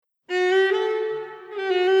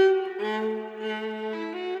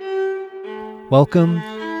Welcome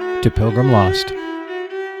to Pilgrim Lost.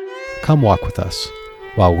 Come walk with us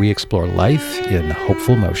while we explore life in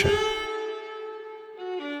hopeful motion.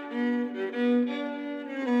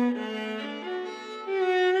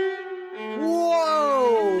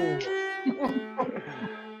 Whoa!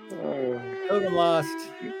 Pilgrim Lost.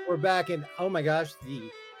 We're back, and oh my gosh,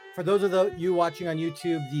 for those of you watching on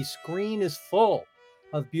YouTube, the screen is full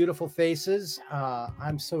of beautiful faces.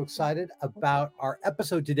 I'm so excited about our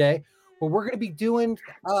episode today, where we're going to be doing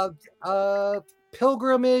a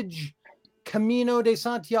pilgrimage Camino de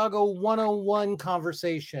Santiago 101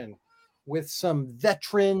 conversation with some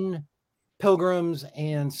veteran pilgrims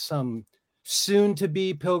and some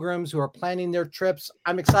soon-to-be pilgrims who are planning their trips.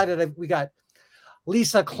 I'm excited. We got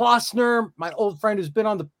Lisa Klossner, my old friend who's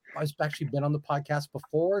actually been on the podcast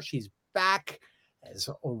before. She's back as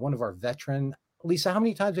one of our veteran. Lisa, how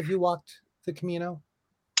many times have you walked the Camino?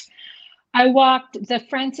 I walked the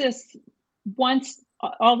Francis once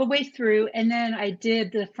all the way through, and then I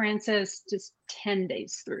did the Francis just 10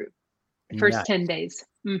 days through. The first 10 days.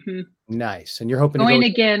 Mm-hmm. Nice. And you're hoping going to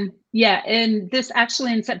go again. Yeah. And this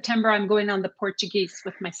actually in September, I'm going on the Portuguese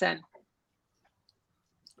with my son.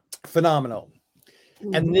 Phenomenal.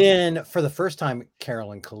 And then for the first time,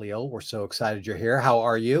 Carolyn Khalil, we're so excited you're here. How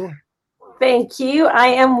are you? Thank you. I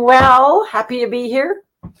am well. Happy to be here.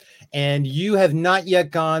 And you have not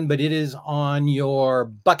yet gone, but it is on your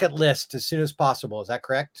bucket list as soon as possible. Is that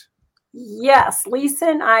correct? Yes. Lisa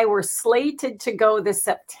and I were slated to go this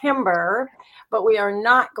September, but we are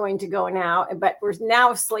not going to go now. But we're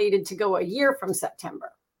now slated to go a year from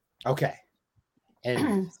September. Okay.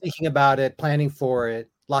 And thinking about it, planning for it,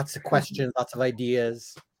 lots of questions, lots of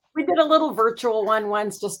ideas. We did a little virtual one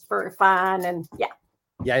once just for fun. And yeah.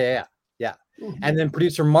 Mm-hmm. And then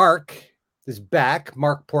producer Mark is back.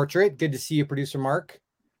 Mark Portrait. Good to see you, producer Mark.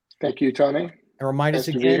 Thank you, Tony. And remind us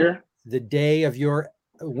again, the day of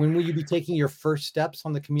when will you be taking your first steps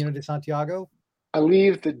on the Camino de Santiago? I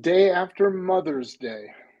leave the day after Mother's Day.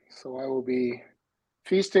 So I will be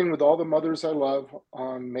feasting with all the mothers I love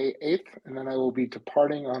on May 8th, and then I will be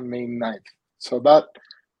departing on May 9th. So about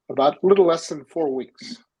a little less than 4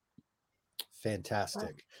 weeks.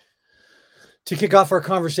 Fantastic. To kick off our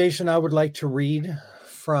conversation, I would like to read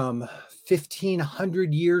from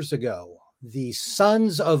 1,500 years ago. The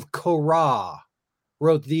sons of Korah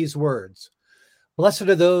wrote these words: "Blessed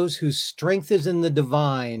are those whose strength is in the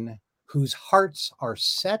divine, whose hearts are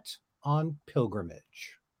set on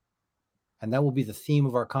pilgrimage." And that will be the theme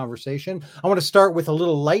of our conversation. I want to start with a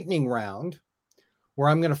little lightning round where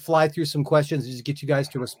I'm going to fly through some questions and just get you guys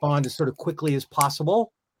to respond as sort of quickly as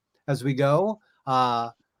possible as we go.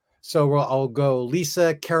 So I'll go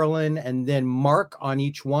Lisa, Carolyn, and then Mark on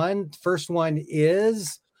each one. First one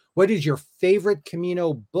is, what is your favorite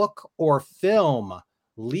Camino book or film?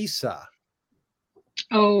 Lisa.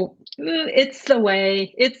 Oh, It's the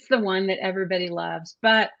Way. It's the one that everybody loves.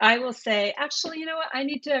 But I will say, actually, you know what? I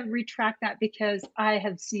need to retract that because I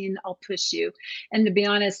have seen I'll Push You. And to be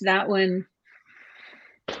honest, that one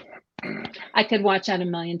I could watch out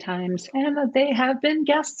 1,000,000 times. And they have been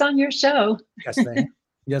guests on your show. Yes, they have.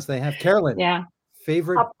 Yes, they have. Carolyn. Yeah.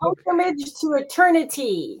 Favorite A Pilgrimage to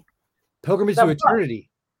Eternity. Pilgrimage to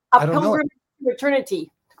Eternity. A Pilgrimage to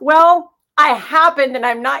Eternity. Well, I happened, and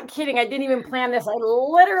I'm not kidding, I didn't even plan this. I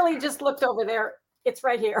literally just looked over there. It's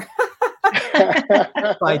right here.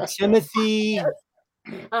 By Timothy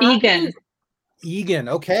Egan. Egan.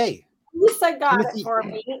 Okay. Lisa got it for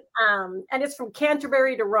me. And it's from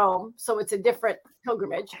Canterbury to Rome. So it's a different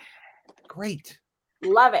pilgrimage. Great.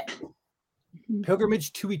 Love it.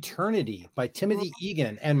 Pilgrimage to Eternity by Timothy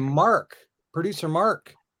Egan. And Mark, producer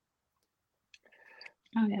Mark.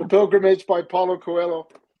 Oh, yeah. The Pilgrimage by Paulo Coelho.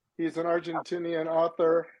 He's an Argentinian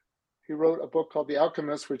author. He wrote a book called The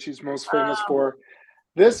Alchemist, which he's most famous for.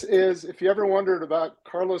 This is, if you ever wondered about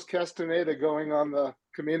Carlos Castaneda going on the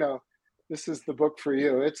Camino, this is the book for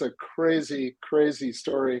you. It's a crazy, crazy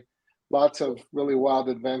story. Lots of really wild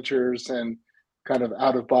adventures and kind of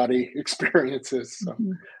out-of-body experiences. So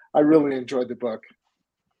I really enjoyed the book.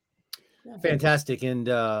 Fantastic. And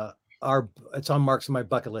it's on Mark's and my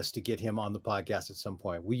bucket list to get him on the podcast at some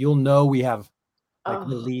point. You'll know we have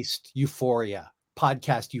released Euphoria,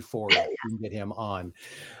 podcast Euphoria. You can get him on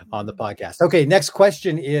the podcast. Okay, next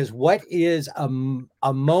question is, what is a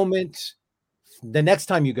moment the next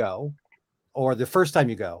time you go or the first time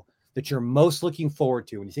you go that you're most looking forward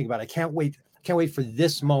to when you think about it? I can't wait for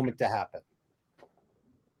this moment to happen.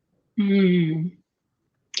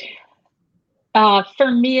 For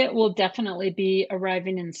me, it will definitely be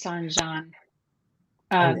arriving in Saint Jean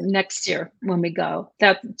next year when we go.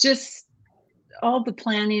 That just all the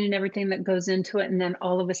planning and everything that goes into it, and then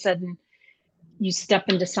all of a sudden you step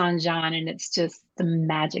into San Juan and it's just the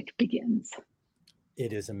magic begins.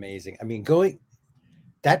 It is amazing. I mean,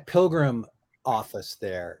 that pilgrim office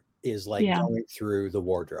there is like going through the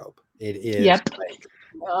wardrobe. It is like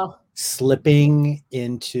slipping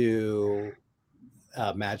into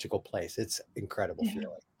a magical place. It's incredible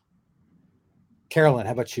feeling. Carolyn,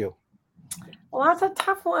 how about you? Well, that's a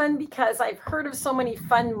tough one because I've heard of so many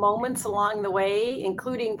fun moments along the way,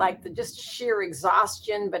 including like the just sheer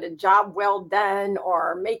exhaustion, but a job well done,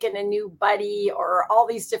 or making a new buddy, or all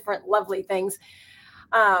these different lovely things.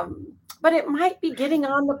 But it might be getting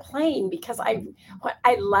on the plane, because I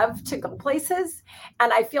love to go places,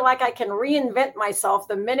 and I feel like I can reinvent myself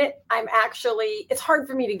the minute it's hard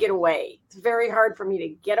for me to get away. It's very hard for me to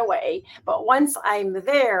get away. But once I'm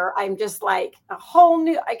there, I'm just like a whole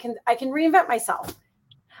new, I can reinvent myself.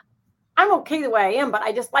 I'm okay the way I am, but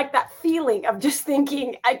I just like that feeling of just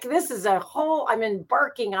thinking, like, this is I'm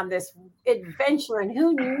embarking on this adventure, and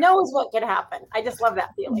who knows what could happen. I just love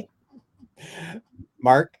that feeling.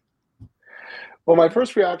 Mark? Well, my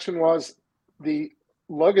first reaction was the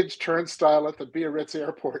luggage turnstile at the Biarritz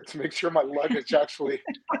airport to make sure my luggage actually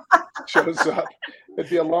shows up. It'd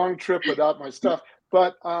be a long trip without my stuff.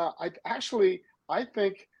 But I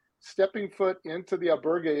think stepping foot into the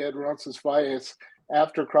Albergue at Roncesvalles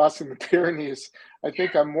after crossing the Pyrenees, I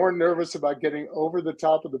think I'm more nervous about getting over the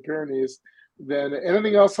top of the Pyrenees than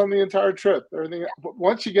anything else on the entire trip. Everything.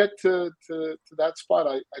 Once you get to that spot,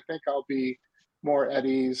 I think I'll be more at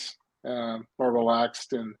ease, more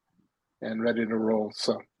relaxed, and ready to roll.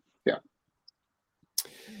 So, yeah.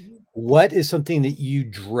 What is something that you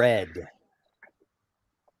dread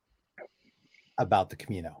about the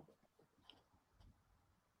Camino?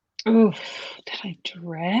 Oh, that I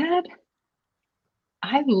dread?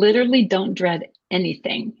 I literally don't dread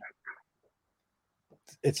anything.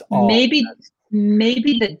 It's all maybe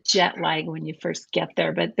the jet lag when you first get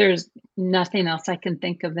there, but there's nothing else I can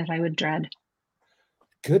think of that I would dread.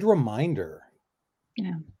 Good reminder.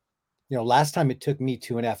 Yeah. You know, last time it took me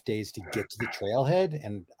 2.5 days to get to the trailhead,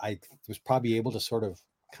 and I was probably able to sort of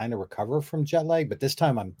kind of recover from jet lag, but this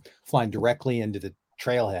time I'm flying directly into the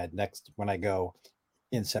trailhead next when I go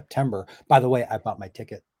in September. By the way, I bought my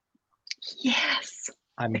ticket. Yes.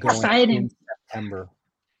 I'm going in September.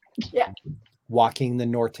 Yeah. Walking the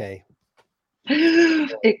Norte.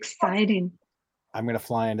 Exciting. I'm going to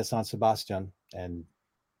fly into San Sebastian and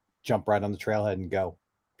jump right on the trailhead and go.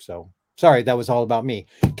 So sorry, that was all about me.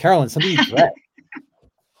 Carolyn, something you dread?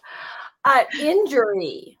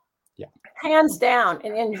 Injury. Yeah. Hands down,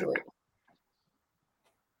 an injury.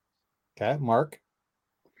 Okay, Mark?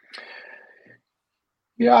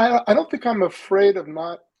 Yeah, I don't think I'm afraid of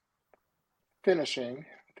not finishing.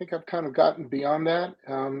 I think I've kind of gotten beyond that.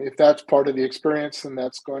 If that's part of the experience, then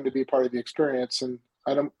that's going to be part of the experience. And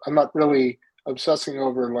I'm not really obsessing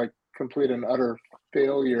over like complete and utter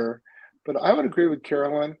failure. But I would agree with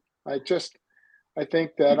Carolyn. I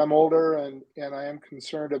think that I'm older, and I am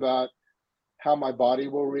concerned about how my body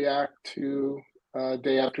will react to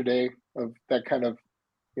day after day of that kind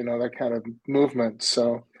of movement.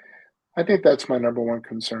 So I think that's my number one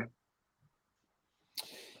concern.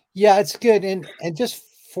 Yeah, it's good. And just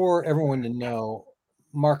for everyone to know,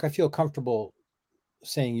 Mark, I feel comfortable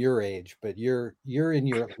saying your age, but you're in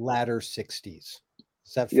your latter 60s.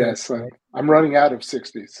 Is that fair? Yes, I'm running out of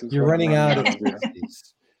 60s. You're running out of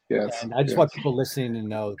 60s. Yes. And I just want people listening to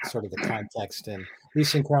know sort of the context. And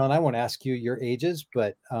Lisa and Carolyn, I won't ask you your ages,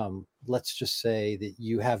 but let's just say that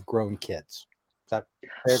you have grown kids. Is that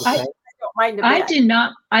fair to say?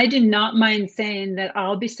 I do not mind saying that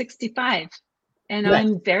I'll be 65. And yes.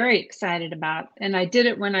 I'm very excited about, and I did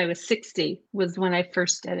it when I was 60, was when I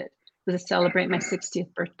first did it, was to celebrate my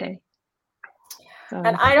 60th birthday. So.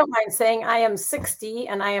 And I don't mind saying I am 60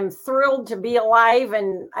 and I am thrilled to be alive,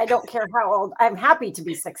 and I don't care how old, I'm happy to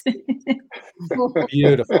be 60.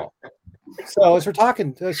 Beautiful. So as we're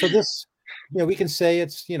talking, so this, we can say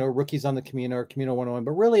it's, rookies on the Camino or Camino 101,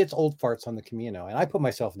 but really it's old farts on the Camino. And I put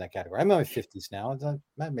myself in that category. I'm in my 50s now.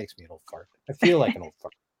 That makes me an old fart. I feel like an old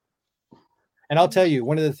fart. And I'll tell you,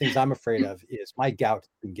 one of the things I'm afraid of is my gout has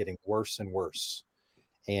been getting worse and worse.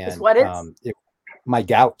 And what is? My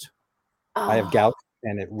gout. Oh. I have gout,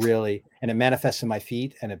 and it manifests in my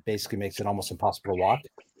feet, and it basically makes it almost impossible to walk.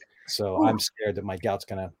 So I'm scared that my gout's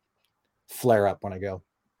going to flare up when I go.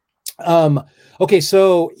 Okay,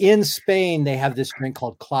 so in Spain, they have this drink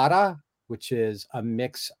called Clara, which is a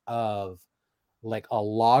mix of like a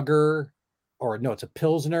lager, it's a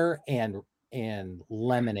Pilsner and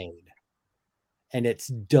lemonade. And it's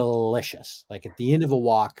delicious. Like at the end of a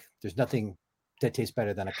walk, there's nothing that tastes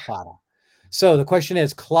better than a Clara. So the question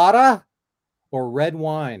is, Clara or red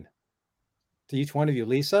wine to each one of you.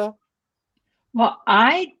 Lisa? Well,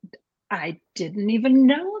 I didn't even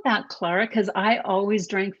know that, Clara, because I always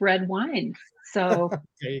drank red wine. So,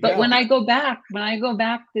 but when I go back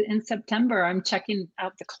in September, I'm checking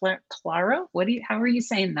out the Clara. How are you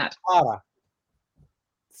saying that? Clara.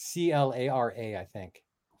 Clara, I think.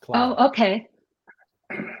 Clara. Oh, okay.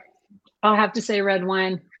 I'll have to say red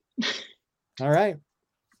wine. All right.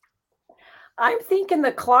 I'm thinking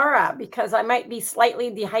the Clara because I might be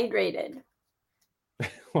slightly dehydrated.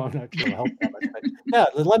 Well, I'm not sure it'll help that much, but yeah,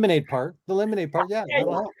 the lemonade part, yeah,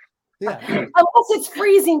 that'll help. Yeah. Unless it's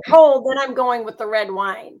freezing cold, then I'm going with the red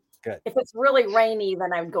wine. Good. If it's really rainy,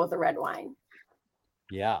 then I would go with the red wine.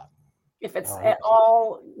 Yeah. If it's at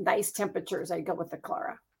all nice temperatures, I'd go with the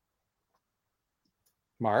Clara.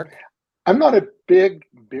 Mark? I'm not a big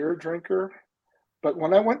beer drinker, but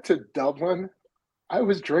when I went to Dublin, I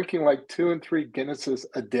was drinking like 2 and 3 Guinnesses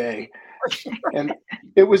a day. And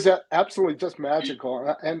it was absolutely just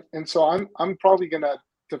magical. And so I'm probably going to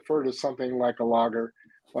defer to something like a lager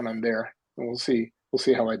when I'm there. And we'll see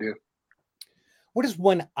how I do. What is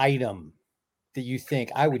one item that you think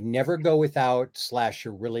I would never go without /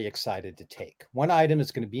 you're really excited to take? One item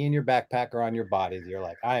that's going to be in your backpack or on your body that you're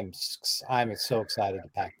like, I'm so excited to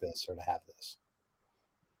pack this or to have this.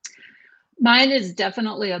 Mine is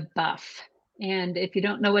definitely a buff. And if you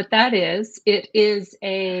don't know what that is,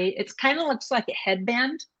 it's kind of looks like a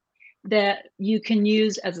headband that you can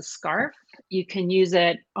use as a scarf. You can use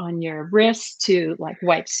it on your wrist to like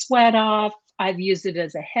wipe sweat off. I've used it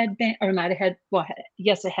as a headband, or not a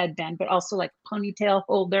a headband, but also like a ponytail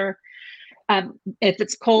holder. If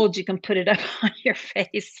it's cold, you can put it up on your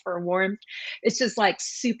face for warmth. It's just like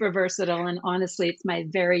super versatile. And honestly, it's my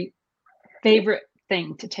very favorite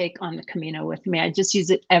thing to take on the Camino with me. I just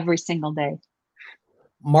use it every single day.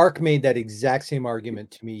 Mark made that exact same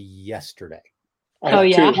argument to me yesterday. Oh,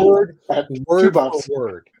 yeah. Word for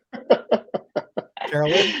word.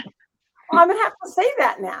 Carolyn? Well, I'm going to have to say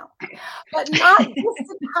that now. But not just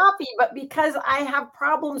to copy, but because I have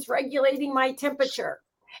problems regulating my temperature.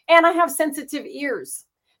 And I have sensitive ears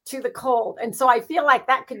to the cold. And so I feel like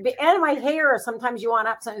that could be, and my hair, sometimes you want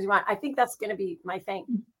up, sometimes you want. I think that's going to be my thing.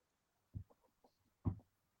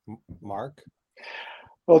 Mark?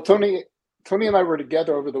 Well, Tony and I were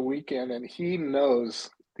together over the weekend, and he knows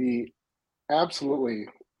the absolutely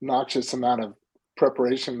noxious amount of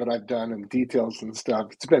preparation that I've done and details and stuff.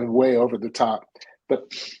 It's been way over the top.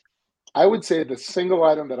 But I would say the single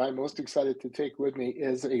item that I'm most excited to take with me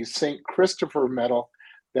is a St. Christopher medal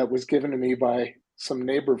that was given to me by some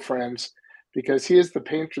neighbor friends, because he is the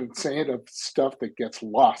patron saint of stuff that gets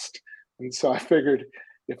lost. And so I figured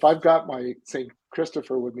if I've got my St.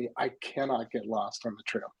 Christopher with me, I cannot get lost on the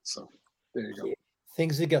trail. So there you go.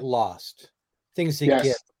 Things that get lost. Things that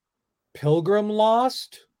get pilgrim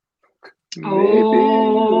lost. Maybe.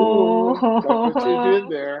 Oh, look what you did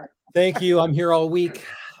there. Thank you. I'm here all week.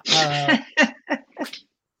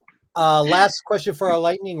 Last question for our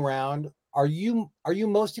lightning round. Are you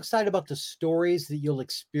most excited about the stories that you'll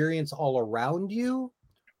experience all around you,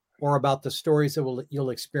 or about the stories that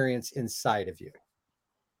you'll experience inside of you?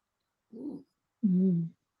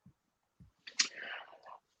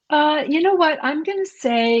 You know what? I'm going to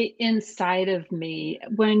say inside of me.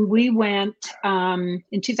 When we went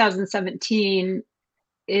in 2017,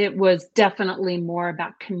 it was definitely more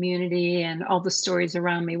about community and all the stories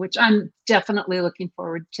around me, which I'm definitely looking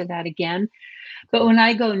forward to that again. But when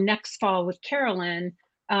I go next fall with Carolyn,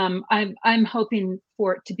 I'm hoping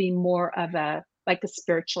for it to be more of a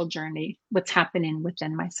spiritual journey, what's happening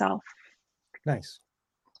within myself. Nice.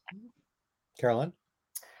 Carolyn?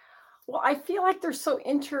 Well, I feel like they're so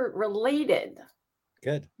interrelated.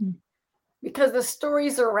 Good. Because the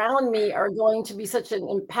stories around me are going to be such an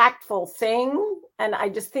impactful thing. And I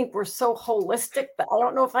just think we're so holistic that I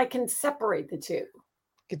don't know if I can separate the two.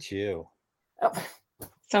 Look at you. Oh.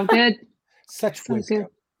 So good. Such so wisdom.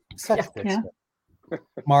 Good. Such wisdom. Yeah.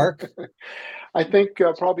 Mark? I think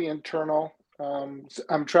probably internal.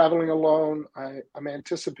 I'm traveling alone. I'm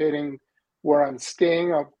anticipating where I'm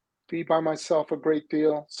staying. I'll be by myself a great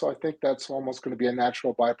deal. So I think that's almost going to be a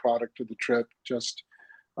natural byproduct of the trip. Just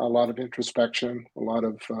a lot of introspection, a lot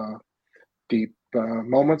of deep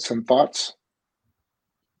moments and thoughts.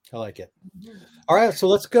 I like it. All right, so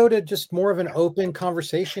let's go to just more of an open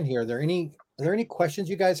conversation here. Are there any questions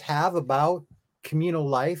you guys have about communal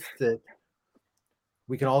life that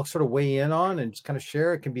we can all sort of weigh in on and just kind of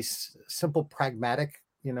share? It can be simple, pragmatic,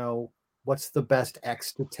 what's the best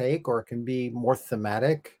X to take, or it can be more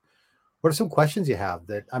thematic. What are some questions you have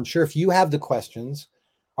that I'm sure if you have the questions,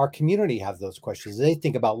 our community have those questions. They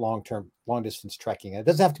think about long distance trekking. It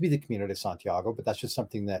doesn't have to be the community of Santiago, but that's just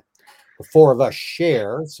something that the four of us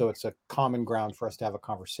share. So it's a common ground for us to have a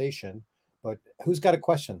conversation. But who's got a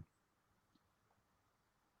question?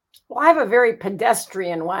 Well, I have a very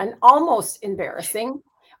pedestrian one, almost embarrassing,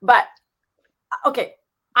 but okay.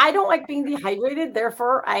 I don't like being dehydrated.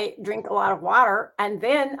 Therefore, I drink a lot of water. And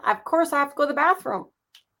then, of course, I have to go to the bathroom.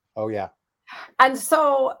 Oh, yeah. And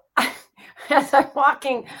so as I'm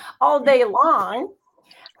walking all day long,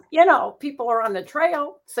 people are on the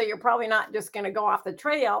trail. So you're probably not just going to go off the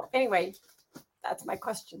trail. Anyway, that's my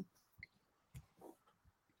question.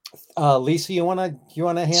 Lisa, you want to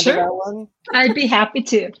handle Sure. that one? I'd be happy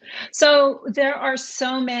to. So there are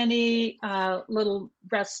so many little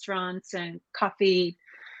restaurants and coffee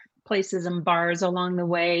places and bars along the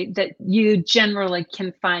way that you generally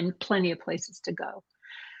can find plenty of places to go.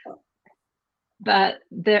 But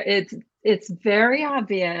it's very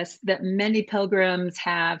obvious that many pilgrims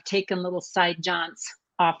have taken little side jaunts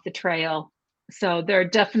off the trail. So there are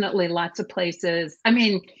definitely lots of places,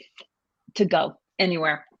 to go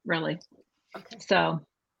anywhere, really. Okay. So,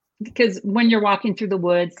 because when you're walking through the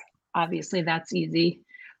woods, obviously that's easy.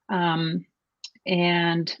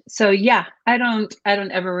 And so, yeah, I don't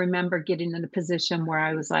ever remember getting in a position where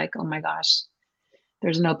I was like, oh my gosh,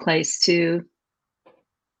 there's no place to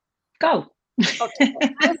go. Okay.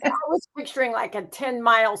 I was picturing like a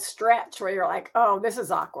 10-mile stretch where you're like, oh, this is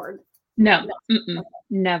awkward. No,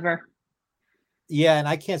 never. Yeah, and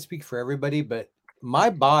I can't speak for everybody, but my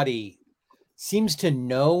body seems to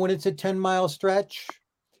know when it's a 10-mile stretch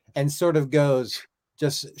and sort of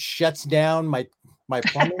just shuts down my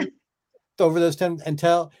plumbing over those 10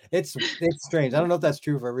 until it's strange. I don't know if that's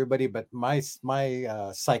true for everybody, but my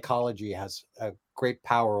psychology has a great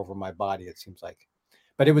power over my body, it seems like.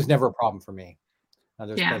 But it was never a problem for me.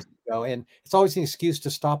 There's places to go, and it's always an excuse to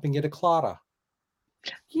stop and get a Clara.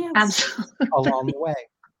 Yes. Absolutely. Along the way.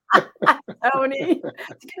 Tony.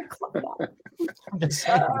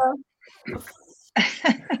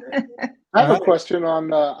 I have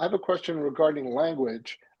a question regarding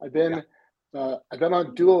language. I've been on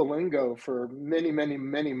Duolingo for many, many,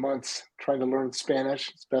 many months trying to learn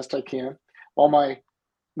Spanish as best I can. All my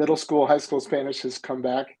middle school, high school Spanish has come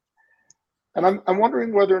back. And I'm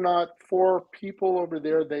wondering whether or not for people over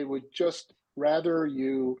there, they would just rather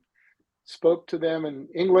you spoke to them in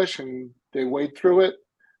English and they wade through it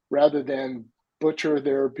rather than butcher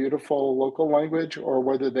their beautiful local language, or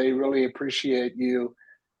whether they really appreciate you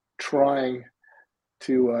trying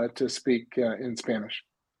to speak in Spanish.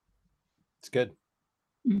 It's good.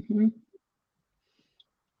 Mm-hmm.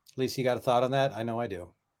 Lisa, you got a thought on that? I know I do.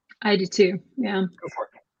 I do too. Yeah. Go for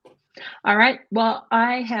it. All right. Well,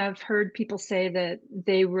 I have heard people say that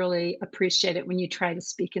they really appreciate it when you try to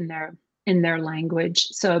speak in their language.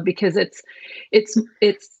 So because it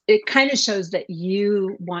kind of shows that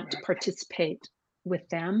you want to participate with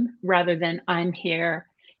them rather than I'm here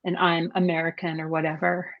and I'm American or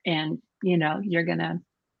whatever, and you're gonna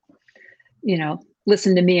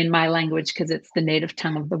listen to me in my language because it's the native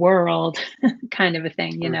tongue of the world, kind of a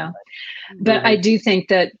thing, But I do think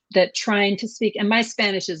that trying to speak, and my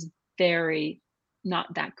Spanish is very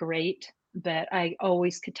not that great, but I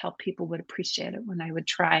always could tell people would appreciate it when I would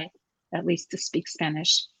try at least to speak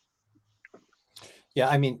Spanish.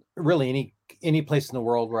 Yeah, really any place in the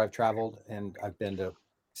world where I've traveled, and I've been to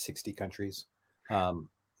 60 countries,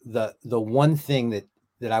 the one thing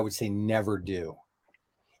that I would say never do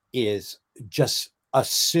is just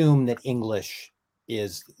assume that English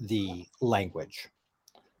is the language.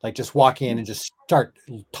 Like just walk in and just start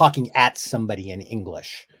talking at somebody in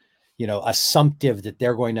English, assumptive that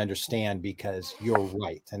they're going to understand because you're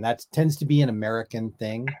right. And that tends to be an American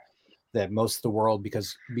thing that most of the world,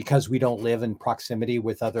 because we don't live in proximity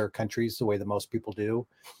with other countries the way that most people do,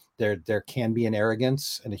 there can be an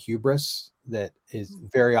arrogance and a hubris that is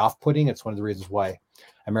very off-putting. It's one of the reasons why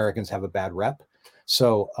Americans have a bad rep.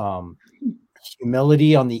 So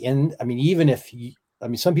humility on the end. Even if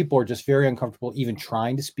some people are just very uncomfortable even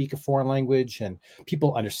trying to speak a foreign language, and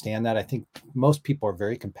people understand that. I think most people are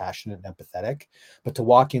very compassionate and empathetic, but to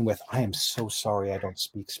walk in with, I am so sorry, I don't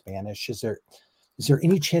speak Spanish. Is there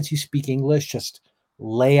any chance you speak English? Just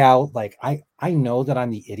lay out, like, I know that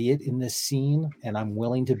I'm the idiot in this scene and I'm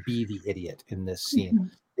willing to be the idiot in this scene. Mm-hmm.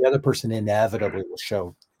 The other person inevitably will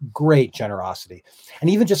show great generosity. And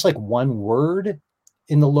even just like one word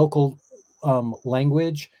in the local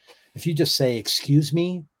language, if you just say, excuse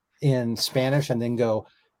me in Spanish and then go,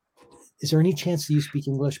 is there any chance that you speak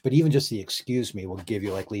English? But even just the excuse me will give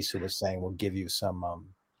you, like Lisa was saying, will give you some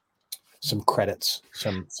credits,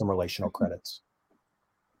 some relational credits.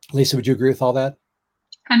 Lisa, would you agree with all that?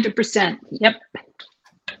 100%. Yep.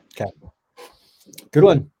 Okay. Good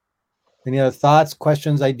one. Any other thoughts,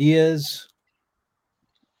 questions, ideas?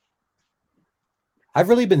 I've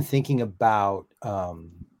really been thinking about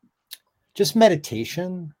just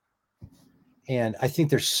meditation. And I think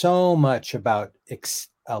there's so much about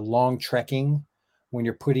long trekking when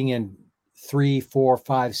you're putting in 3, 4,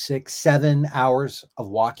 5, 6, 7 hours of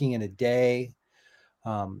walking in a day.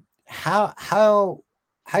 How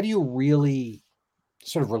do you really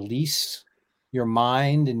sort of release your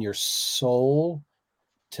mind and your soul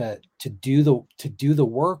to do the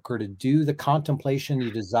work or to do the contemplation you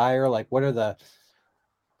desire? Like, are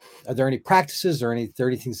there any practices or any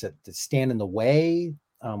things that stand in the way?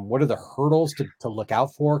 What are the hurdles to look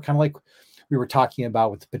out for? Kind of like we were talking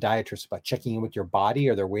about with the podiatrist about checking in with your body.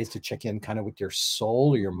 Are there ways to check in kind of with your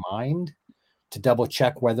soul or your mind to double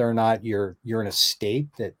check whether or not you're in a state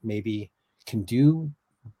that maybe can do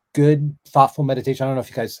good, thoughtful meditation? I don't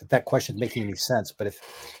know if that question is making any sense, but if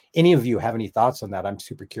any of you have any thoughts on that, I'm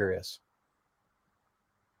super curious.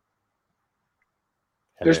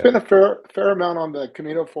 There's been a fair amount on the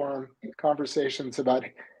Camino Forum conversations about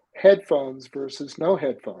headphones versus no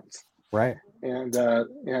headphones. Right. And I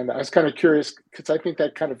was kind of curious because I think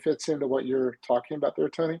that kind of fits into what you're talking about there,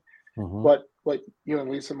 Tony. Mm-hmm. What you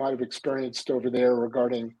and Lisa might have experienced over there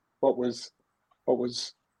regarding what was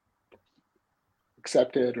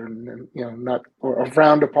accepted or not or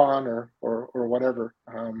frowned upon or whatever.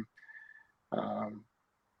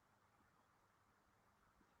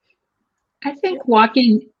 I think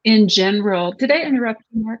walking in general. Did I interrupt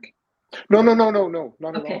you, Mark? No, not at all.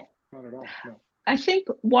 Not at all. No. I think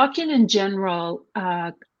walking in general,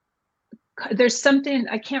 there's something,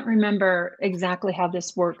 I can't remember exactly how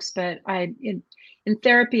this works, but in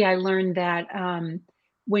therapy, I learned that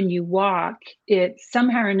when you walk, it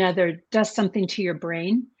somehow or another does something to your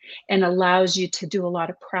brain and allows you to do a lot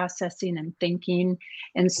of processing and thinking.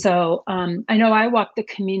 And so I know I walked the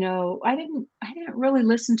Camino. I didn't really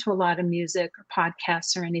listen to a lot of music or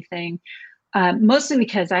podcasts or anything, mostly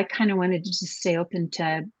because I kind of wanted to just stay open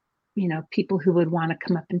to, people who would want to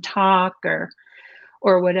come up and talk or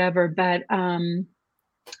whatever. But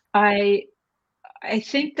I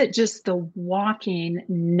think that just the walking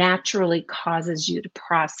naturally causes you to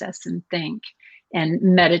process and think and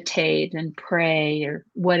meditate and pray or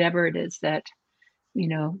whatever it is that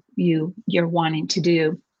you're wanting to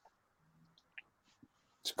do.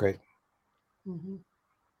 It's great. Mm-hmm.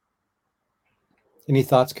 Any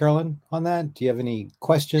thoughts, Carolyn, on that? Do you have any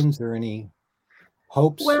questions or any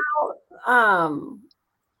hopes? Well,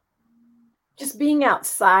 just being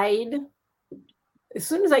outside. As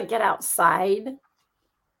soon as I get outside,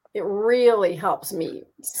 it really helps me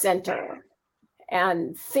center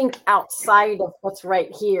and think outside of what's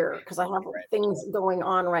right here, because I have things going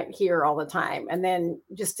on right here all the time. And then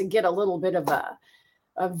just to get a little bit of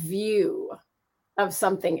a view of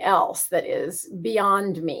something else that is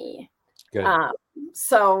beyond me. Good.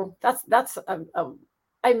 So that's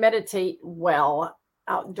I meditate well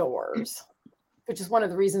outdoors, which is one of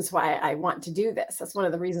the reasons why I want to do this. That's one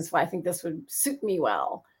of the reasons why I think this would suit me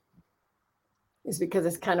well, is because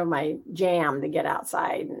it's kind of my jam to get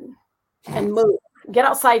outside and move. Get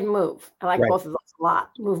outside and move. I like both of those a lot.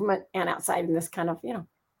 Movement and outside in this kind of,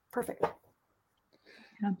 perfect.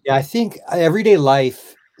 Yeah, I think everyday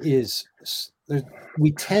life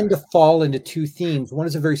we tend to fall into two themes. One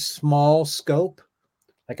is a very small scope,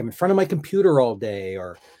 like I'm in front of my computer all day,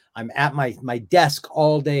 or I'm at my desk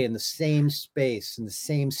all day in the same space, in the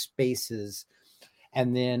same spaces.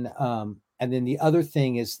 And then the other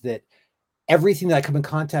thing is that everything that I come in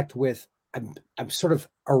contact with, I'm sort of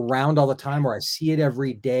around all the time, or I see it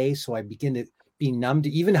every day. So I begin to be numb to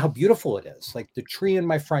even how beautiful it is. Like the tree in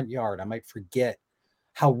my front yard, I might forget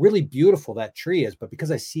how really beautiful that tree is, but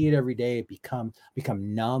because I see it every day, it become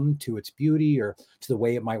numb to its beauty or to the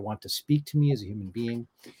way it might want to speak to me as a human being.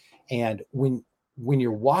 And when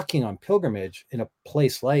you're walking on pilgrimage in a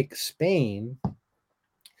place like Spain,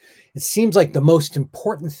 it seems like the most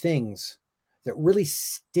important things that really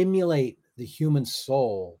stimulate the human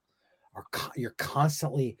soul are you're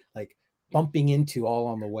constantly like bumping into all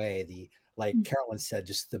on the way. Like Carolyn said,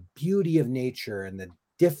 just the beauty of nature and the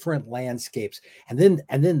different landscapes, and then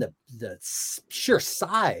the sheer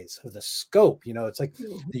size of the scope. It's like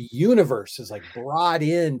the universe is like brought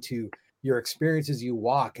into your experience as you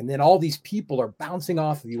walk, and then all these people are bouncing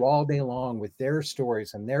off of you all day long with their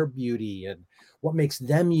stories and their beauty and what makes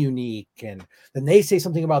them unique, and then they say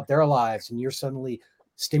something about their lives and you're suddenly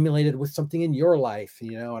stimulated with something in your life,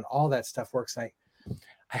 and all that stuff works. I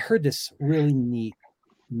heard this really neat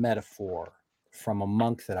metaphor from a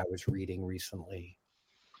monk that I was reading recently,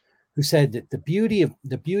 who said that the beauty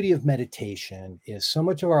of meditation is so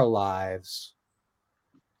much of our lives,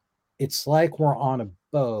 it's like we're on a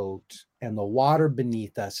boat and the water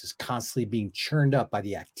beneath us is constantly being churned up by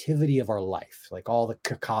the activity of our life, like all the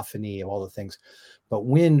cacophony of all the things. But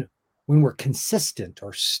when we're consistent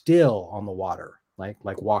or still on the water, like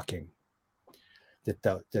walking, that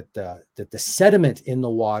the sediment in the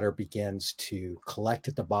water begins to collect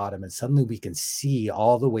at the bottom, and suddenly we can see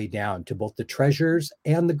all the way down to both the treasures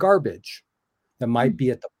and the garbage that might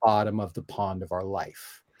be at the bottom of the pond of our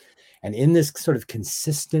life. And in this sort of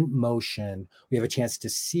consistent motion, we have a chance to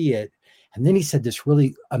see it. And then he said this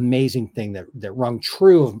really amazing thing that rung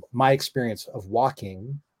true of my experience of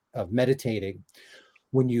walking, of meditating.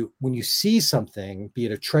 When you see something, be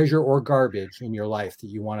it a treasure or garbage in your life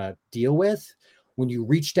that you want to deal with, when you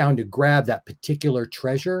reach down to grab that particular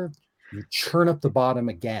treasure, you churn up the bottom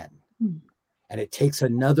again. And it takes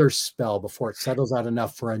another spell before it settles out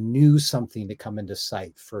enough for a new something to come into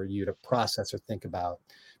sight for you to process or think about,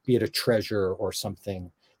 be it a treasure or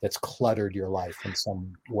something that's cluttered your life in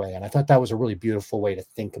some way. And I thought that was a really beautiful way to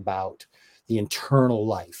think about the internal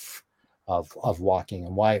life of walking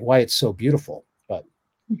and why it's so beautiful. But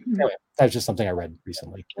anyway, that's just something I read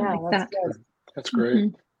recently. Yeah, That's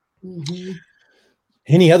great.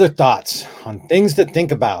 Any other thoughts on things to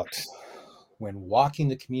think about when walking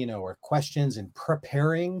the Camino, or questions in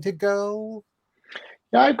preparing to go?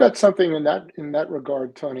 Yeah, I've got something in that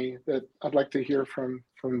regard, Tony, that I'd like to hear from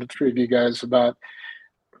the three of you guys about.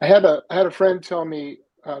 I had a friend tell me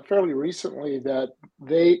fairly recently that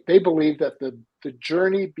they believe that the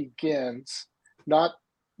journey begins not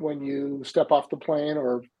when you step off the plane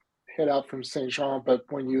or head out from Saint Jean, but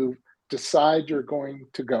when you decide you're going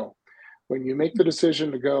to go. When you make the decision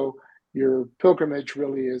to go, your pilgrimage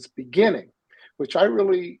really is beginning, which I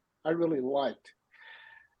really liked.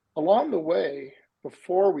 Along the way,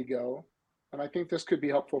 before we go, and I think this could be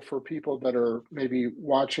helpful for people that are maybe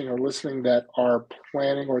watching or listening that are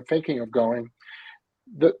planning or thinking of going,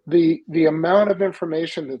 the amount of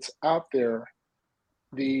information that's out there,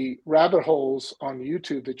 the rabbit holes on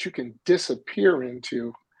YouTube that you can disappear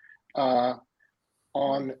into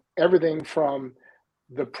on everything from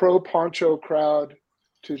the pro poncho crowd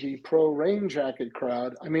to the pro rain jacket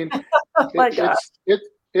crowd. I mean,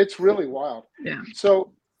 it's really wild. Yeah.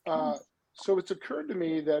 So it's occurred to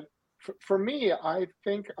me that for me, I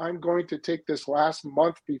think I'm going to take this last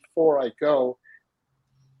month before I go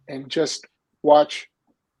and just watch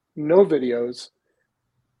no videos,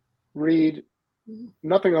 read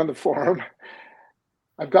nothing on the forum.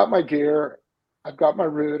 I've got my gear, I've got my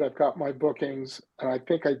route, I've got my bookings, and I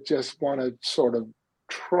think I just want to sort of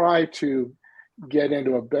try to get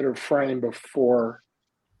into a better frame before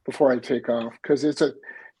I take off, because there's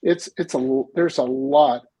a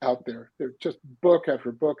lot out there. There's just book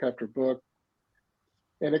after book after book,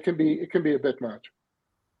 and it can be a bit much.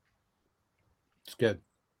 It's good.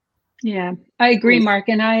 Yeah, I agree, Mark.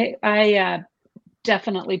 And I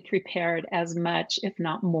definitely prepared as much, if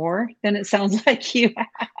not more, than it sounds like you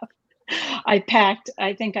have. I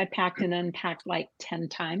think I packed and unpacked like 10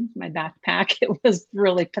 times my backpack. It was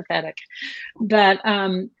really pathetic. But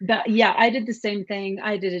yeah, I did the same thing.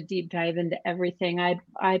 I did a deep dive into everything.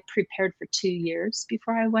 I prepared for 2 years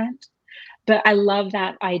before I went. But I love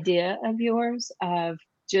that idea of yours of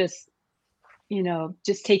just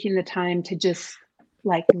taking the time to just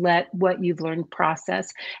like let what you've learned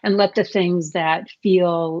process, and let the things that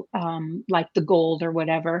feel like the gold or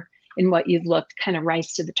whatever in what you've looked kind of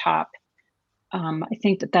rise to the top. I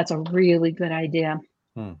think that's a really good idea.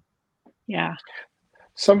 Yeah.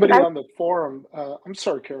 Somebody on the forum, I'm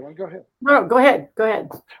sorry, Carolyn, go ahead. No, go ahead.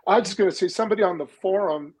 I was just going to say, somebody on the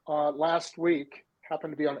forum last week,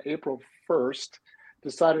 happened to be on April 1st,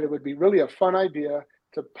 decided it would be really a fun idea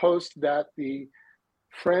to post that the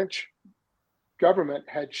French government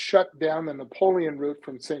had shut down the Napoleon route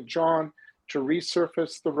from Saint John to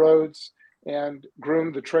resurface the roads and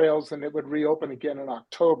groom the trails, and it would reopen again in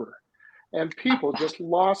October. And people just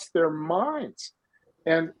lost their minds.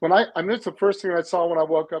 And when it's the first thing I saw when I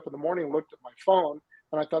woke up in the morning, looked at my phone,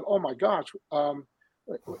 and I thought, oh my gosh, I'm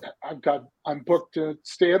booked to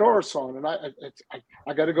stay at Orison, and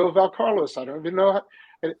I got to go to Val Carlos. I don't even know how.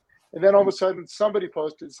 And then all of a sudden, somebody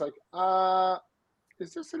posted, it's like,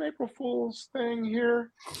 is this an April Fool's thing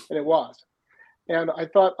here? And it was. And I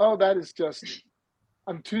thought, oh, that is just,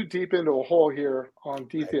 I'm too deep into a hole here on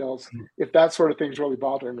details if that sort of thing's really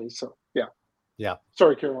bothering me. So yeah.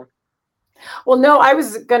 Sorry, Caroline. Well, no, I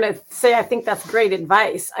was going to say, I think that's great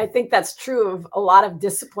advice. I think that's true of a lot of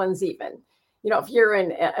disciplines even. If you're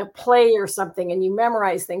in a play or something and you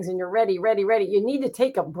memorize things and you're ready, you need to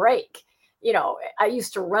take a break. you know, I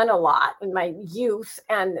used to run a lot in my youth,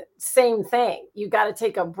 and same thing. You got to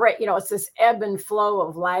take a break. You know, it's this ebb and flow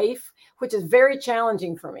of life, which is very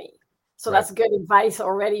challenging for me. So that's good advice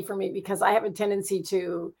already for me, because I have a tendency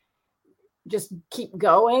to just keep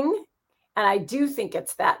going. And I do think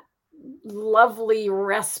it's that lovely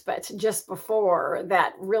respite just before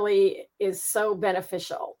that really is so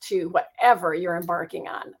beneficial to whatever you're embarking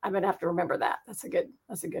on. I'm going to have to remember that. That's a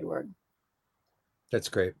good word. That's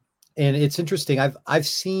great. And it's interesting. I've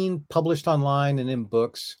seen published online and in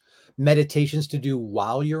books meditations to do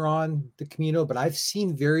while you're on the Camino, but I've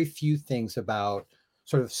seen very few things about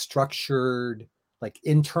sort of structured, like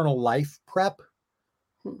internal life prep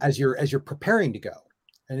as you're preparing to go.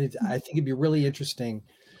 And I think it'd be really interesting.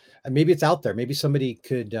 And maybe it's out there. Maybe somebody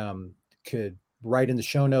could write in the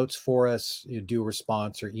show notes for us, do a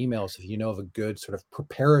response or emails if you know of a good sort of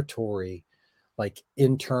preparatory, like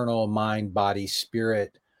internal mind, body,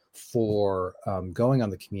 spirit for going on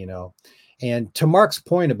the Camino. And to Mark's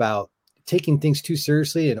point about taking things too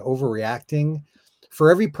seriously and overreacting, for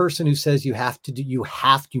every person who says you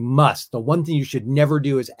must, the one thing you should never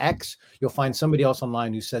do is X, you'll find somebody else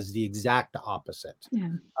online who says the exact opposite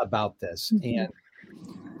about this. Mm-hmm. And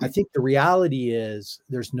I think the reality is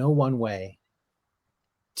there's no one way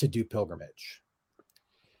to do pilgrimage.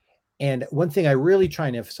 And one thing I really try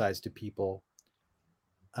and emphasize to people,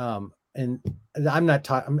 and I'm not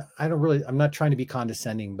trying to be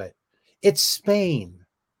condescending, but it's Spain.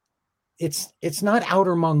 It's not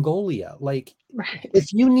outer Mongolia. Like,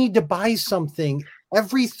 if you need to buy something,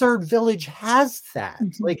 every third village has that.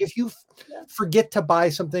 Mm-hmm. Like, if you forget to buy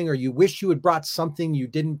something, or you wish you had brought something you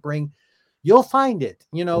didn't bring, you'll find it.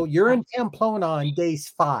 You know, you're in Pamplona on day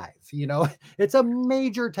 5. You know, it's a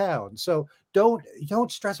major town. So don't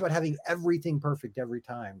stress about having everything perfect every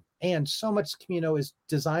time. And so much Camino is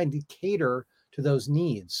designed to cater to those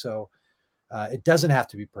needs. So it doesn't have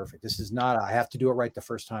to be perfect. This is not, I have to do it right the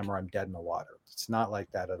first time or I'm dead in the water. It's not like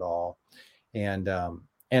that at all. And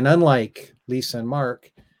unlike Lisa and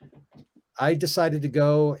Mark, I decided to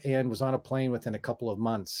go and was on a plane within a couple of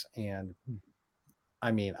months. And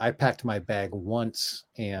I mean, I packed my bag once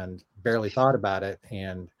and barely thought about it.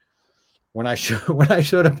 And when I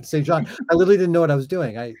showed up at St. John, I literally didn't know what I was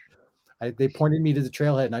doing. They pointed me to the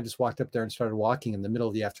trailhead, and I just walked up there and started walking in the middle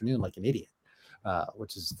of the afternoon like an idiot.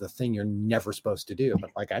 Which is the thing you're never supposed to do. But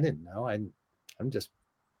like, I didn't know. I'm just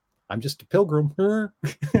a pilgrim.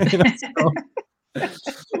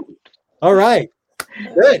 All right.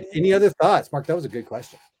 Good. Any other thoughts? Mark, that was a good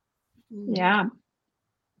question. Yeah.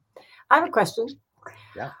 I have a question.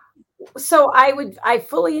 Yeah. So I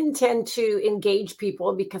fully intend to engage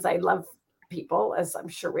people because I love people, as I'm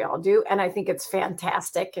sure we all do. And I think it's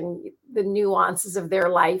fantastic. And the nuances of their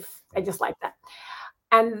life, I just like that.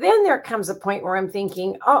 And then there comes a point where I'm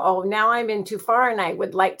thinking, now I'm in too far and I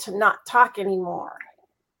would like to not talk anymore.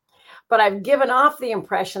 But I've given off the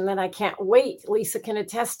impression that I can't wait. Lisa can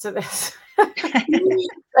attest to this.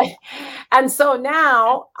 And so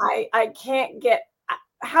now I can't get,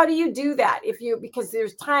 how do you do that? Because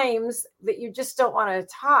there's times that you just don't want to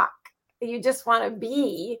talk. You just want to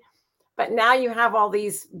be. But now you have all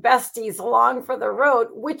these besties along for the road,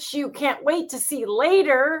 which you can't wait to see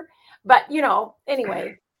later. But,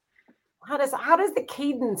 anyway, how does the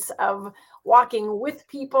cadence of walking with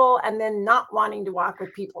people and then not wanting to walk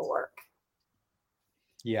with people work?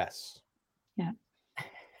 Yes. Yeah.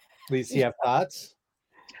 Lisa, you have thoughts?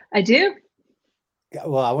 I do.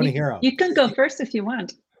 Well, I want to hear them. You can go first if you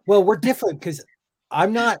want. Well, we're different because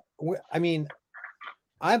I'm not, I mean,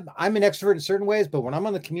 I'm an extrovert in certain ways, but when I'm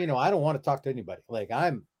on the Camino, I don't want to talk to anybody. Like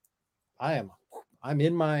I'm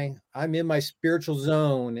in my spiritual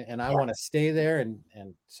zone and I want to stay there. And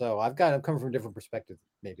so I'm coming from a different perspective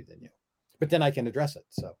maybe than you, but then I can address it.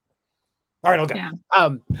 So, all right, okay. Yeah.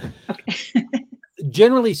 Okay.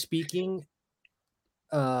 Generally speaking,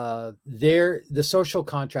 the social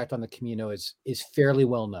contract on the Camino is fairly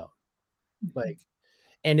well known. Like,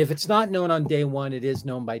 and if it's not known on day 1, it is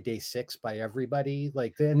known by day 6 by everybody.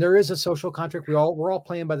 Like, and there is a social contract. We're all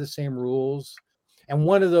playing by the same rules. And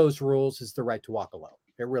one of those rules is the right to walk alone.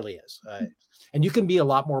 It really is. And you can be a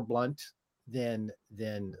lot more blunt than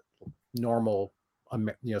normal,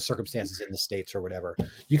 circumstances in the States or whatever.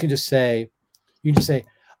 You can just say,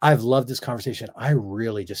 I've loved this conversation. I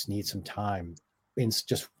really just need some time. It's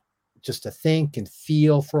just to think and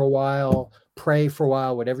feel for a while, pray for a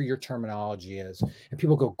while, whatever your terminology is. And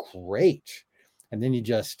people go, great. And then you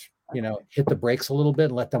just, hit the brakes a little bit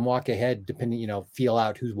and let them walk ahead, depending, feel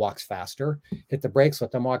out who walks faster. Hit the brakes,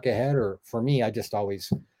 let them walk ahead. Or for me, I just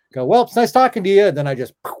always go, well, it's nice talking to you. And then I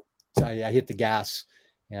hit the gas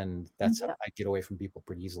And that's I get away from people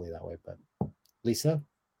pretty easily that way. But Lisa?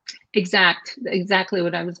 Exactly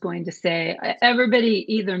what I was going to say. Everybody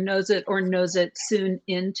either knows it or knows it soon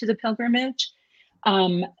into the pilgrimage,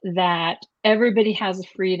 that everybody has a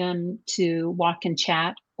freedom to walk and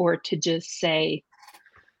chat or to just say,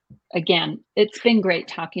 again, it's been great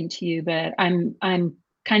talking to you, but I'm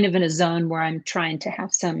kind of in a zone where I'm trying to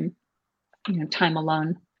have some, time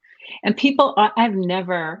alone. And people, I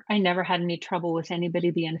never had any trouble with anybody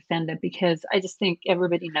being offended, because I just think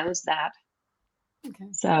everybody knows that. Okay.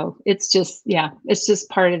 So it's just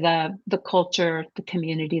part of the culture, the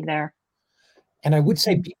community there. And I would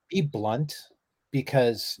say be blunt,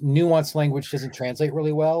 because nuanced language doesn't translate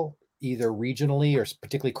really well, either regionally or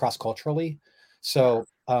particularly cross-culturally. So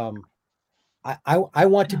I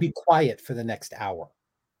want to be quiet for the next hour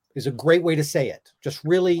is a great way to say it. Just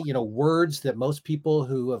really, words that most people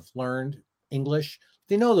who have learned English,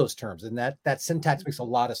 they know those terms, and that syntax makes a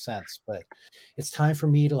lot of sense. But it's time for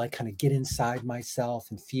me to like kind of get inside myself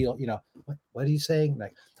and feel, what are you saying?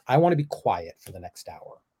 Like, I want to be quiet for the next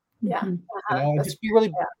hour. Yeah. And just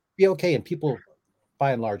be okay. And people,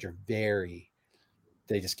 by and large, are they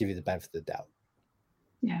just give you the benefit of the doubt.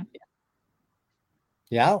 Yeah.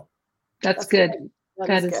 Yeah. That's good.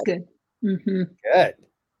 That is good. Mm-hmm.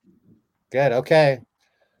 Good. Okay.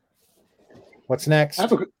 What's next? I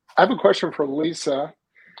have a question for Lisa.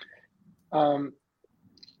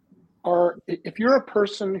 If you're a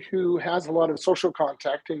person who has a lot of social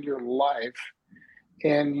contact in your life,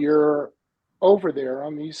 and you're over there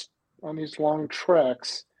on these long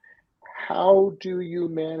treks, how do you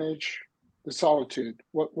manage the solitude?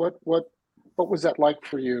 What was that like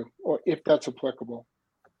for you, or if that's applicable?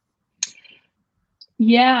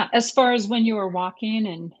 Yeah, as far as when you were walking,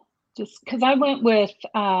 and just because I went with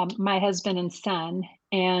my husband and son,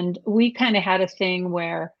 and we kind of had a thing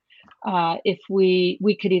where if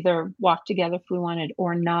we could either walk together if we wanted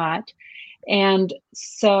or not. And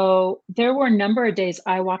so there were a number of days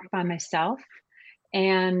I walked by myself.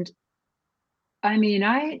 And I mean,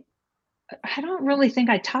 I don't really think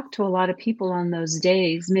I talked to a lot of people on those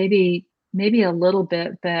days, maybe a little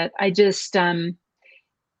bit, but I just,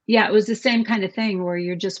 it was the same kind of thing where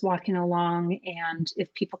you're just walking along. And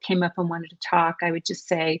if people came up and wanted to talk, I would just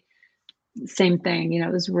say the same thing.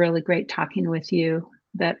 It was really great talking with you,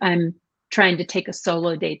 but I'm trying to take a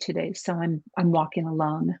solo day today. So I'm walking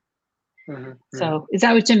alone. Mm-hmm. So is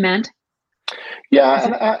that what you meant?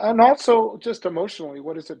 Yeah. And also just emotionally,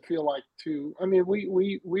 what does it feel like to, I mean,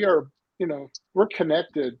 we are, we're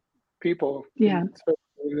connected people in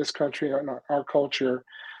this country and our culture.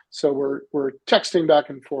 So we're texting back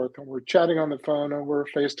and forth, and we're chatting on the phone, and we're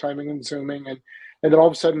FaceTiming and Zooming, and then all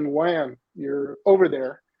of a sudden, wham, you're over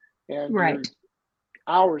there, and you're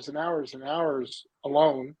hours and hours and hours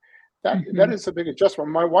alone. That is a big adjustment.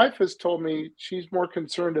 My wife has told me she's more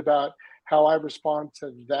concerned about how I respond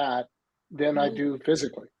to that than I do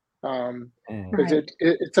physically, because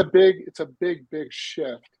it's a big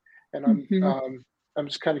shift, and I'm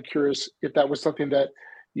just kind of curious if that was something that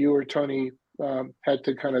you or Tony had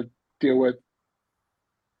to kind of deal with.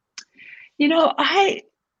 I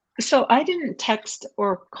didn't text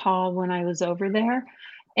or call when I was over there,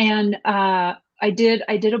 and I did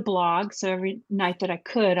a blog. So every night that I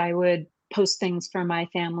could, I would post things for my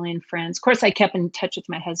family and friends. Of course, I kept in touch with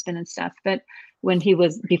my husband and stuff, but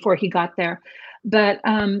before he got there. But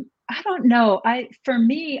I don't know. For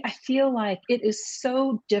me, I feel like it is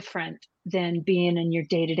so different than being in your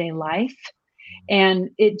day-to-day life. And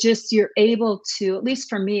you're able to, at least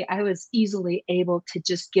for me, I was easily able to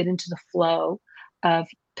just get into the flow of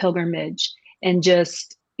pilgrimage, and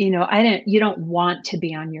just, you don't want to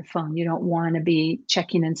be on your phone. You don't want to be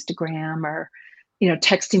checking Instagram or,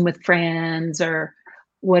 texting with friends or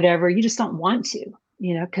whatever. You just don't want to,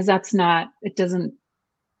 because it's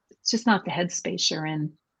just not the headspace you're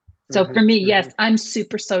in. So for me, yes, I'm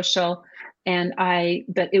super social,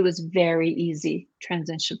 but it was very easy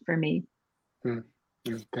transition for me.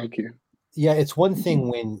 Thank you. Yeah, it's one thing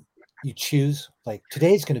when you choose, like,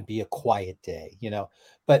 today's going to be a quiet day,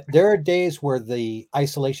 but there are days where the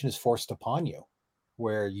isolation is forced upon you,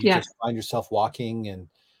 where you just find yourself walking, and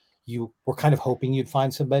you were kind of hoping you'd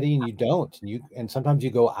find somebody, and you don't, and sometimes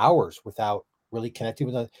you go hours without really connecting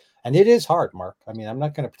with them. And it is hard, Mark. I mean, I'm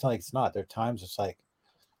not going to pretend like it's not. There are times it's like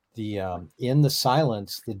in the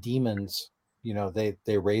silence, the demons,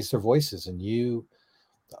 they raise their voices, and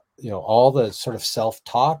all the sort of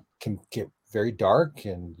self-talk can get very dark,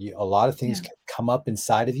 and a lot of things can come up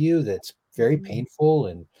inside of you that's very painful,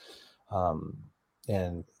 and a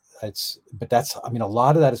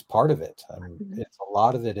lot of that is part of it. A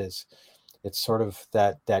lot of it is it's sort of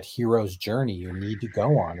that hero's journey you need to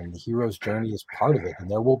go on, and the hero's journey is part of it. And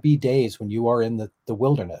there will be days when you are in the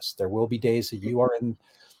wilderness. There will be days that you are in,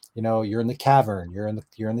 you're in the cavern, you're in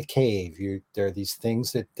the cave. There are these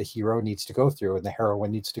things that the hero needs to go through and the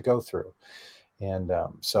heroine needs to go through. And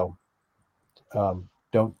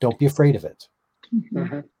don't be afraid of it.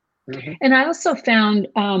 Mm-hmm. Mm-hmm. And I also found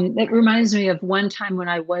it reminds me of one time when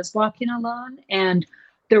I was walking alone, and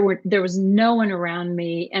there was no one around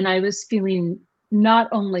me, and I was feeling not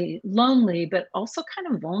only lonely but also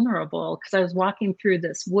kind of vulnerable, because I was walking through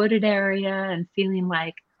this wooded area and feeling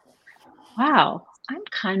like, wow, I'm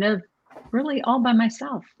kind of really all by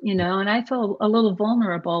myself, and I feel a little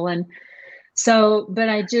vulnerable. And so, but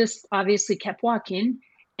I just obviously kept walking,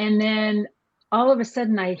 and then all of a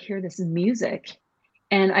sudden I hear this music.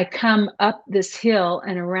 And I come up this hill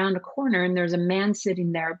and around a corner, and there's a man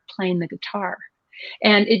sitting there playing the guitar.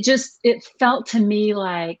 And it felt to me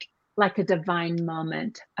like a divine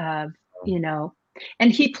moment of,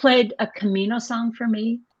 and he played a Camino song for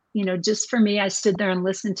me, just for me. I stood there and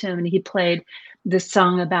listened to him, and he played this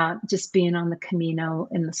song about just being on the Camino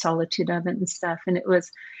and the solitude of it and stuff. And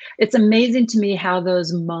it's amazing to me how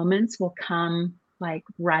those moments will come like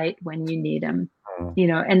right when you need them.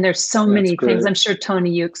 And there's so many things. I'm sure,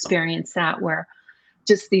 Tony, you experienced that, where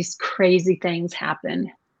just these crazy things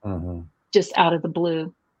happen just out of the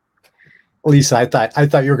blue. Lisa, I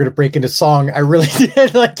thought you were going to break into song. I really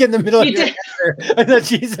did. Like in the middle of your answer, I thought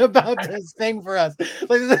she's about to sing for us.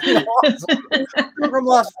 Like, this is awesome. From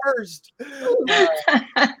Lost First.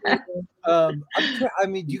 I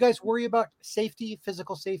mean, do you guys worry about safety,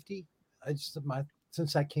 physical safety?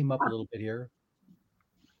 Since that came up a little bit here.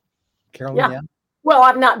 Carolyn, yeah. Well,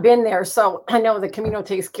 I've not been there, so I know the Camino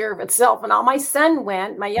takes care of itself. And all my son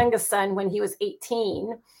went, my youngest son, when he was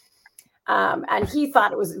 18, and he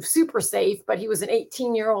thought it was super safe, but he was an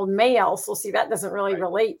 18-year-old male. So see, that doesn't really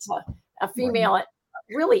relate to a female at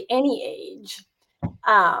really any age.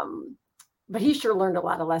 But he sure learned a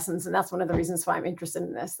lot of lessons, and that's one of the reasons why I'm interested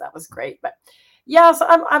in this. That was great. But yeah, so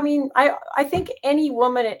I think any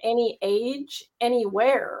woman at any age,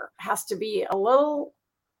 anywhere, has to be a little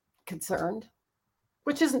concerned,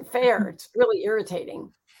 which isn't fair. It's really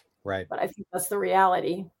irritating. Right. But I think that's the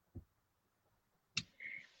reality.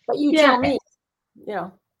 But you tell me,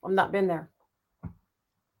 I've not been there.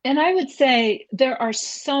 And I would say there are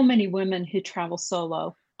so many women who travel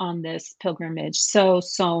solo on this pilgrimage. So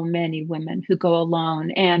many women who go alone,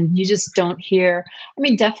 and you just don't hear. I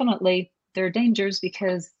mean, definitely there are dangers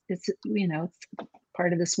because it's, it's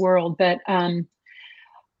part of this world. But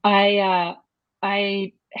I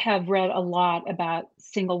have read a lot about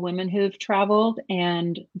single women who've traveled,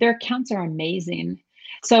 and their accounts are amazing.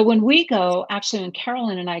 So when we go, actually, when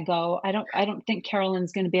Carolyn and I go, I don't think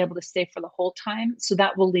Carolyn's going to be able to stay for the whole time. So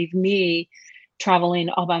that will leave me traveling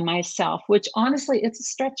all by myself, which honestly, it's a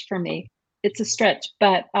stretch for me. It's a stretch,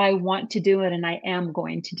 but I want to do it, and I am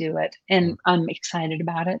going to do it, and I'm excited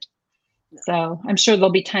about it. So I'm sure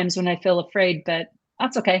there'll be times when I feel afraid, but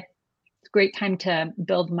that's okay. It's a great time to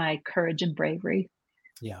build my courage and bravery.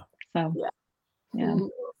 Yeah. So, yeah.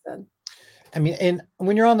 I mean, and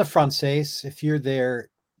when you're on the Frances, if you're there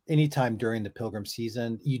anytime during the pilgrim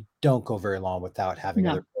season, you don't go very long without having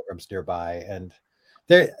other pilgrims nearby. And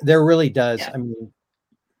there really does. I mean,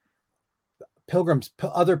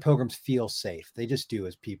 other pilgrims feel safe. They just do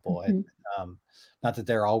as people. And not that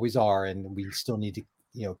there always are, and we still need to,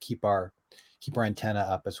 keep our antenna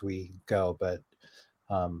up as we go. But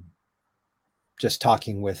just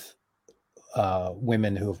talking with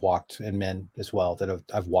women who have walked, and men as well that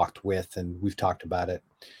I've walked with, and we've talked about it.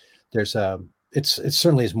 There's it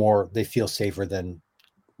certainly is more, they feel safer than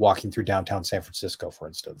walking through downtown San Francisco, for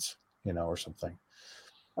instance, or something.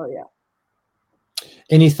 Oh yeah.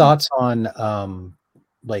 Any thoughts on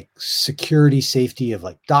like security, safety of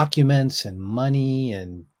like documents and money,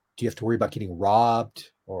 and do you have to worry about getting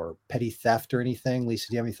robbed or petty theft or anything? Lisa,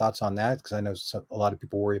 do you have any thoughts on that? Because I know a lot of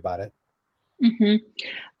people worry about it.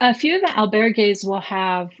 A few of the albergues will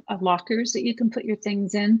have lockers that you can put your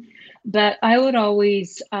things in, but I would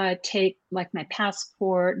always take like my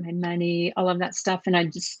passport, my money, all of that stuff, and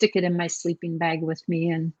I'd just stick it in my sleeping bag with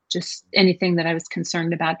me, and just anything that I was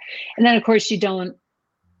concerned about. And then, of course, you don't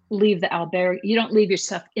leave the albergue. You don't leave your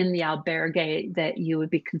stuff in the albergue that you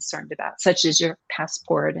would be concerned about, such as your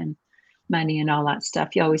passport and money and all that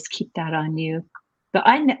stuff. You always keep that on you. But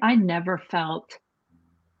I never felt.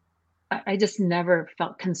 I just never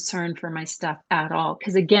felt concerned for my stuff at all.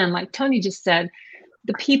 Because again, like Tony just said,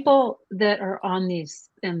 the people that are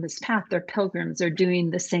in this path, they're pilgrims, they're doing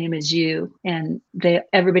the same as you, and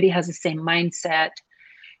everybody has the same mindset.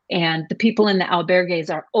 And the people in the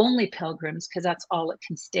albergues are only pilgrims because that's all that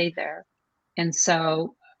can stay there. And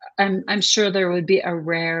so I'm sure there would be a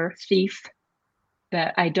rare thief,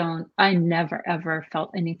 but I never ever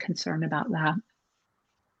felt any concern about that.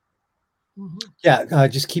 Yeah,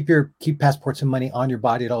 just keep passports and money on your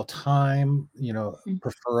body at all time,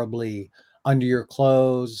 preferably under your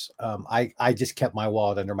clothes. I just kept my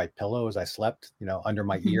wallet under my pillow as I slept, under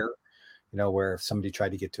my ear, where if somebody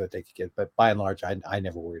tried to get to it, they could get, but by and large, I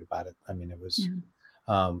never worried about it. I mean, it was,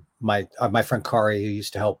 my friend Kari, who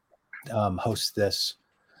used to help host this,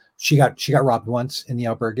 she got robbed once in the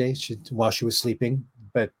albergue while she was sleeping,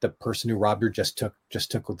 but the person who robbed her just took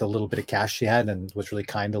the little bit of cash she had and was really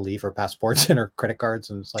kind to leave her passports and her credit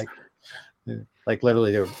cards. And it's like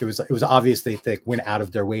literally it was obvious they went out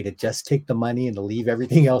of their way to just take the money and to leave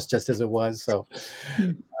everything else just as it was. So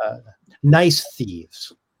nice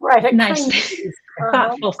thieves. Right. Nice.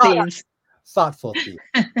 Thoughtful thieves. Thoughtful thieves.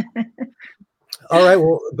 All right.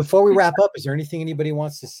 Well, before we wrap up, is there anything anybody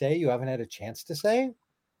wants to say you haven't had a chance to say?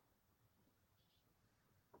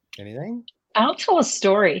 Anything? I'll tell a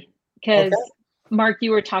story because Mark,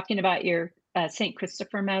 you were talking about your St.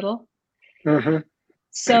 Christopher medal. Mm-hmm.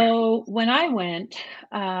 So when I went,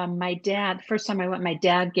 first time I went, my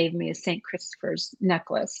dad gave me a St. Christopher's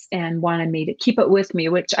necklace and wanted me to keep it with me,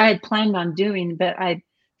 which I had planned on doing, but a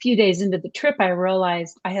few days into the trip, I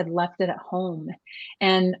realized I had left it at home.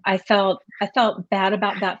 And I felt bad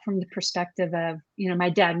about that from the perspective of, my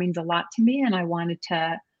dad means a lot to me and I wanted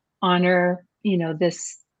to honor,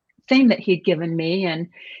 this thing that he'd given me.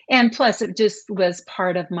 And plus it just was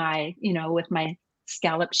part of my, with my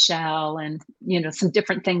scallop shell and, some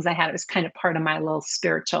different things I had. It was kind of part of my little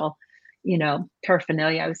spiritual,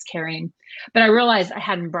 paraphernalia I was carrying. But I realized I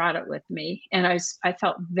hadn't brought it with me. And I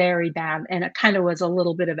felt very bad. And it kind of was a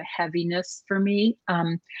little bit of a heaviness for me.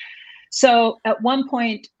 So at one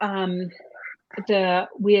point,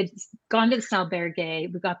 we had gone to the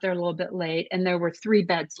albergue. We got there a little bit late and there were 3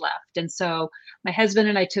 beds left. And so my husband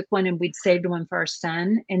and I took one and we'd saved one for our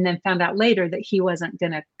son and then found out later that he wasn't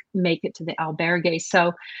going to make it to the albergue.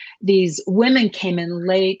 So these women came in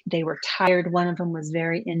late. They were tired. One of them was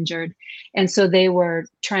very injured. And so they were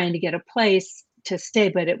trying to get a place to stay,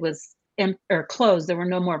 but it was closed. There were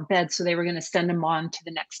no more beds. So they were going to send them on to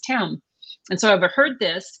the next town. And so I overheard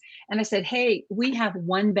this and I said, hey, we have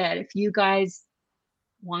 1 bed. If you guys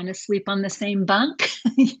want to sleep on the same bunk,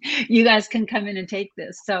 you guys can come in and take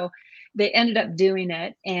this. So they ended up doing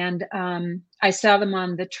it. And I saw them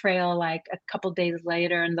on the trail like a couple days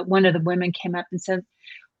later. And one of the women came up and said,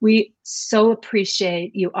 we so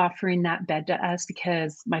appreciate you offering that bed to us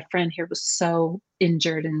because my friend here was so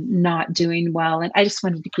injured and not doing well. And I just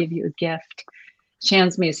wanted to give you a gift. She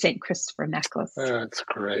hands me a St. Christopher necklace. That's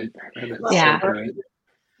great. Yeah. So great.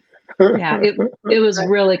 Yeah, it was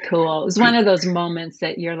really cool. It was one of those moments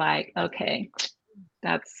that you're like, okay,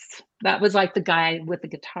 that was like the guy with the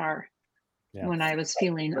guitar when I was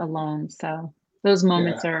feeling alone. So those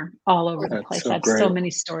moments are all over the place. I have so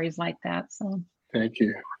many stories like that. So thank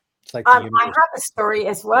you. It's like I have a story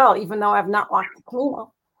as well, even though I've not walked the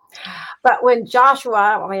Camino. But when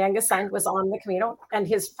Joshua, my youngest son, was on the Camino and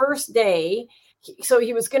his first day, so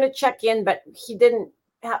he was going to check in, but he didn't.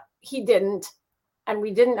 And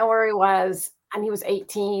we didn't know where he was. And he was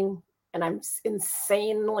 18. And I'm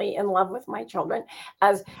insanely in love with my children.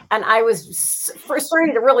 And I was first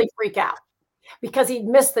starting to really freak out because he'd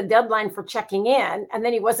missed the deadline for checking in. And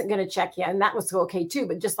then he wasn't going to check in. That was okay too.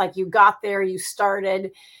 But just like you got there, you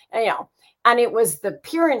started, and it was the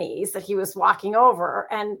Pyrenees that he was walking over.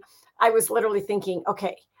 And I was literally thinking,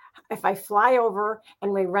 okay, if I fly over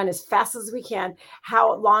and we run as fast as we can,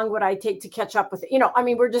 how long would I take to catch up with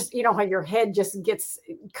it? We're just, how your head just gets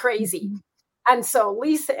crazy. And so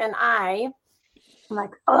Lisa and I'm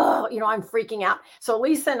like, I'm freaking out. So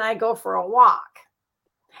Lisa and I go for a walk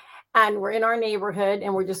and we're in our neighborhood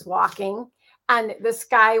and we're just walking. And the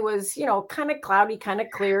sky was, kind of cloudy, kind of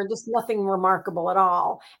clear, just nothing remarkable at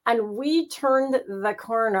all. And we turned the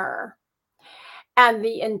corner and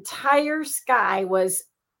the entire sky was,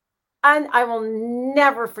 and I will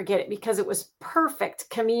never forget it because it was perfect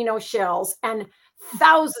Camino shells and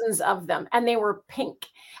thousands of them. And they were pink.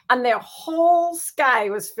 And the whole sky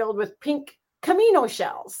was filled with pink Camino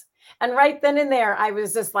shells. And right then and there, I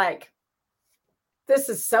was just like, this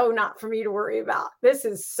is so not for me to worry about. This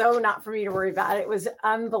is so not for me to worry about. It was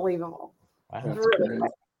unbelievable. Wow, It was really good.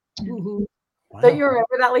 Mm-hmm. Wow. So you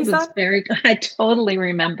remember that, Lisa? It's very good. I totally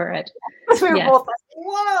remember it. We were both like,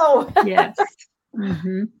 whoa. Yes.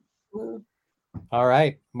 Mm-hmm. All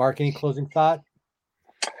right, Mark, any closing thought?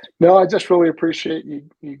 No, I just really appreciate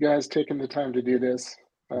you guys taking the time to do this.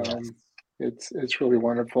 it's really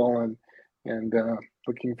wonderful, and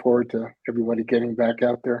looking forward to everybody getting back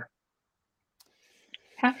out there.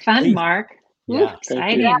 Have fun, Mark. Yeah,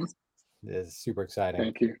 exciting. It's super exciting.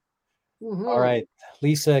 Thank you. Mhm. All right,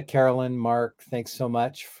 Lisa, Carolyn, Mark, thanks so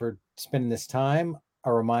much for spending this time.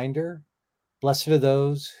 A reminder, blessed are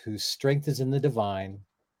those whose strength is in the divine,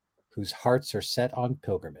 whose hearts are set on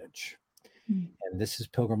pilgrimage. And this is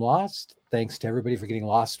Pilgrim Lost. Thanks to everybody for getting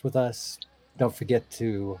lost with us. Don't forget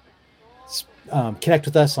to connect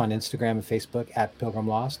with us on Instagram and Facebook at Pilgrim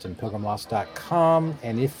Lost and pilgrimlost.com.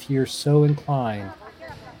 And if you're so inclined,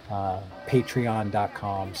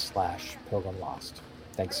 patreon.com/Pilgrim Lost.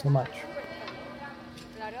 Thanks so much.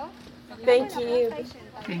 Thank you.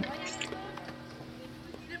 Thanks.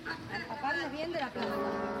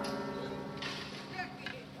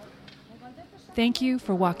 Thank you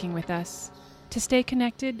for walking with us. To stay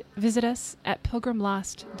connected, visit us at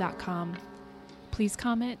pilgrimlost.com. Please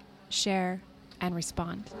comment, share, and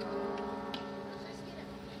respond.